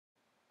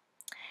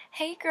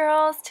Hey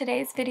girls,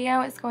 today's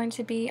video is going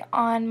to be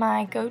on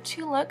my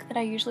go-to look that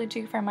I usually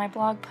do for my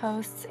blog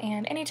posts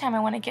and anytime I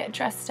want to get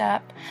dressed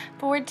up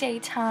for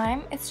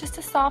daytime. It's just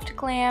a soft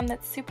glam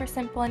that's super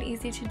simple and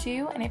easy to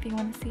do, and if you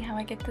want to see how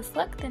I get this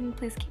look, then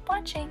please keep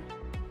watching.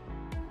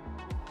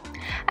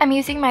 I'm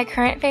using my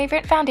current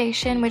favorite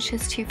foundation, which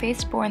is Too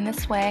Faced Born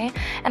This Way,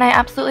 and I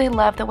absolutely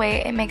love the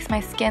way it makes my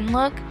skin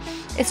look.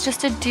 It's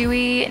just a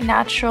dewy,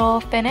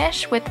 natural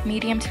finish with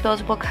medium to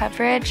buildable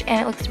coverage,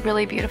 and it looks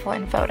really beautiful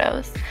in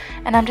photos.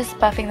 And I'm just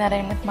buffing that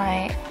in with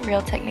my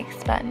Real Technique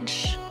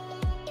sponge.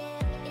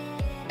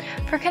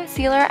 For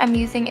concealer, I'm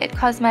using It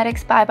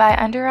Cosmetics Bye Bye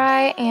Under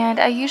Eye, and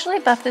I usually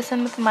buff this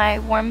in with my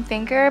warm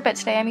finger, but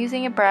today I'm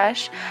using a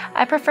brush.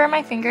 I prefer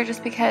my finger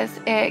just because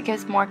it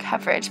gives more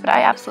coverage, but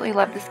I absolutely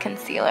love this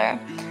concealer.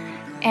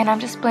 And I'm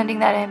just blending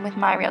that in with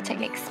my Real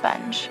Technique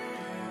sponge.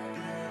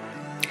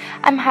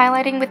 I'm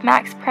highlighting with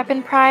MAC's Prep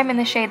and Prime in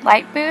the shade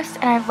Light Boost,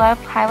 and I love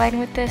highlighting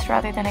with this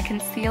rather than a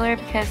concealer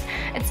because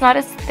it's not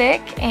as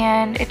thick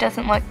and it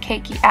doesn't look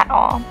cakey at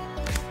all.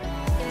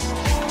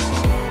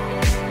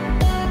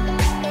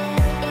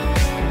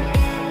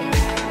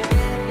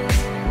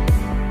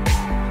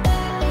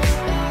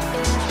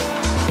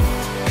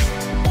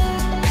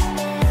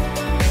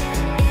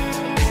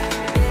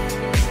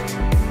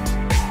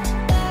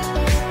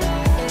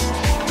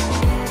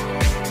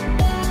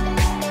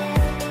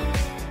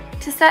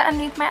 To set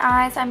underneath my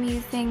eyes, I'm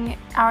using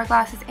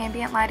Hourglass's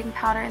Ambient Lighting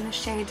Powder in the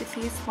shade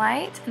Diffuse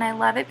Light, and I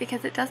love it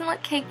because it doesn't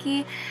look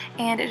cakey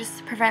and it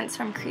just prevents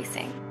from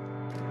creasing.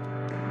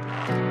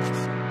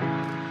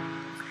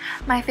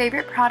 My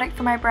favorite product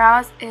for my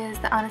brows is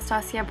the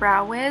Anastasia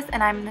Brow Wiz,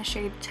 and I'm in the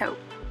shade Taupe.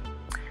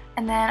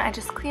 And then I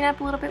just clean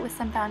up a little bit with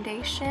some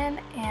foundation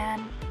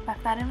and buff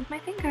that in with my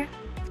finger.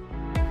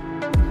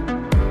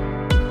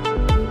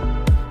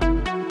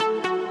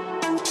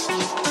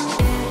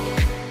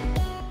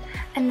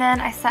 And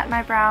then I set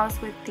my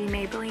brows with the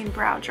Maybelline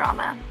Brow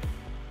Drama.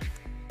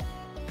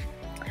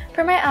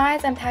 For my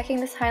eyes, I'm packing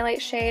this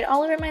highlight shade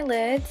all over my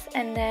lids,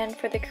 and then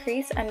for the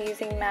crease, I'm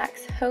using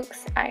MAC's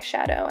Hoax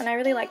eyeshadow, and I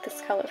really like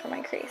this color for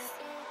my crease.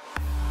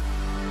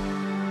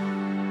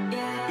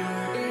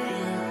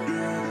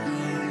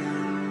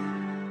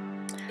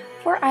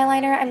 For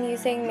eyeliner, I'm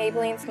using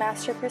Maybelline's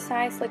Master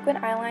Precise Liquid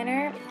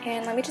Eyeliner,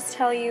 and let me just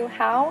tell you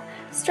how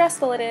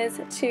stressful it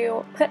is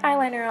to put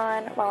eyeliner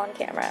on while on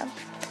camera.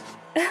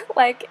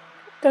 Like,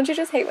 don't you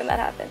just hate when that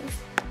happens?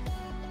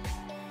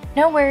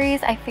 No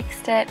worries, I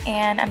fixed it,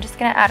 and I'm just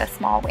gonna add a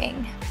small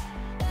wing.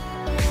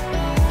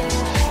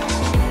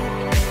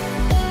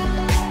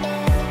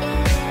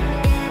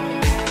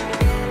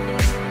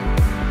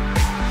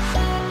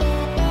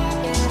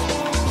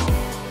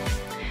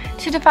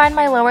 To define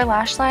my lower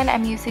lash line,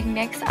 I'm using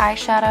NYX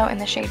eyeshadow in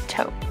the shade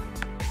Taupe.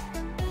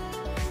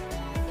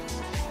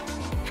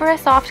 For a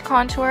soft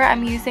contour,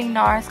 I'm using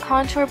NARS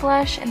Contour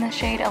Blush in the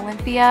shade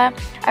Olympia.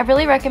 I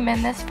really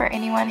recommend this for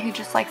anyone who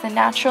just likes a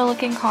natural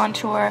looking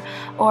contour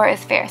or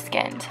is fair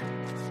skinned.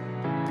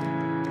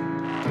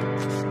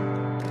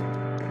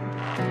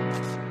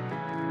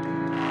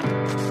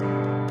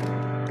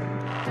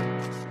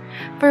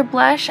 For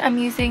blush, I'm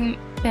using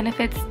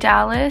Benefit's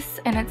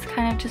Dallas, and it's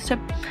kind of just a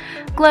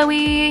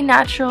glowy,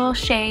 natural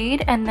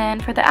shade. And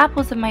then for the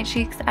apples of my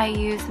cheeks, I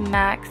use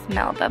MAC's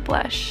Melba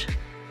Blush.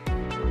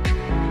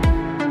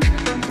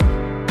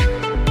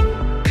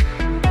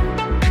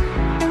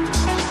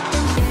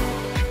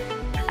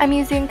 I'm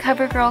using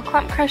CoverGirl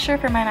Clump Crusher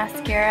for my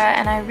mascara,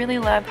 and I really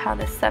love how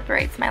this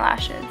separates my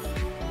lashes.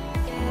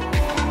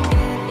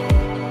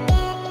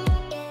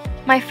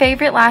 My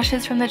favorite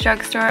lashes from the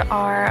drugstore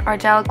are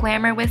Ardell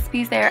Glamour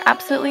Wispies. They are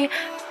absolutely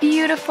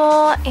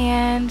beautiful,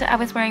 and I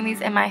was wearing these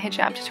in my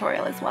hijab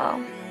tutorial as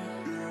well.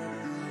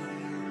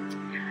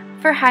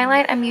 For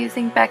highlight, I'm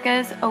using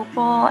Becca's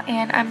Opal,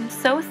 and I'm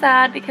so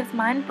sad because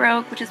mine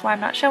broke, which is why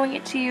I'm not showing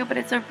it to you, but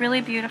it's a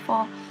really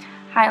beautiful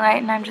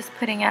highlight, and I'm just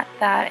putting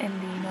that in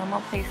the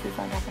normal places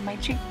on top of my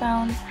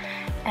cheekbones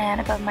and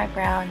above my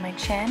brow and my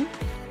chin.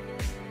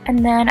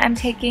 And then I'm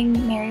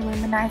taking Mary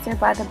Luminizer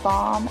by the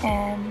Balm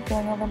and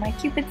going over my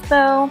Cupid's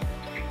bow,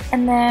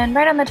 and then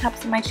right on the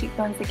tops of my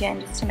cheekbones again,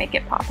 just to make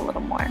it pop a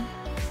little more.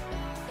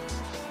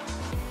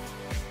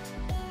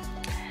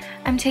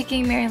 I'm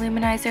taking Mary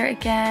Luminizer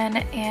again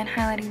and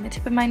highlighting the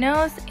tip of my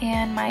nose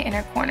and my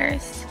inner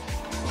corners.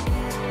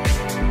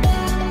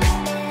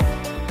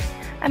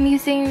 I'm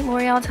using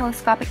L'Oreal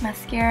Telescopic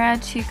Mascara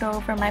to go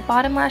over my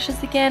bottom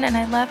lashes again, and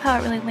I love how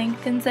it really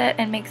lengthens it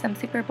and makes them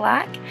super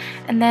black.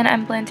 And then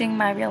I'm blending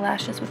my real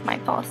lashes with my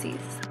falsies.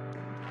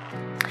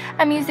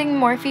 I'm using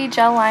Morphe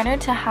Gel Liner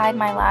to hide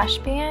my lash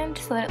band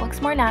so that it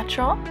looks more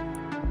natural.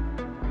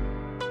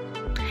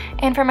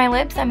 And for my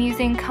lips, I'm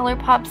using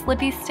ColourPop's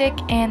Lippy Stick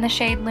in the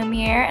shade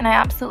Lumiere, and I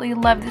absolutely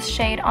love this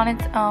shade on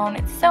its own.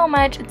 It's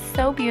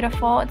so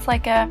beautiful. It's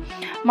like a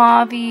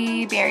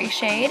mauve-y berry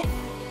shade.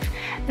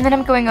 And then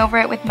I'm going over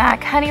it with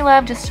MAC Honey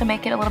Love just to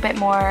make it a little bit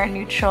more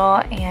neutral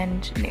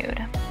and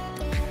nude.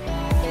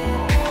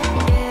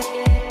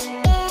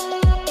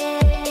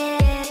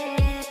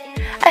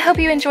 hope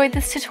you enjoyed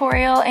this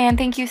tutorial, and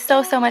thank you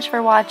so much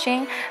for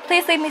watching.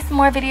 Please leave me some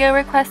more video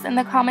requests in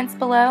the comments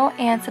below,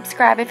 and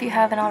subscribe if you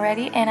haven't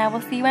already, and I will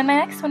see you in my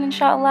next one,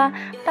 inshallah.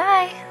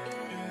 Bye!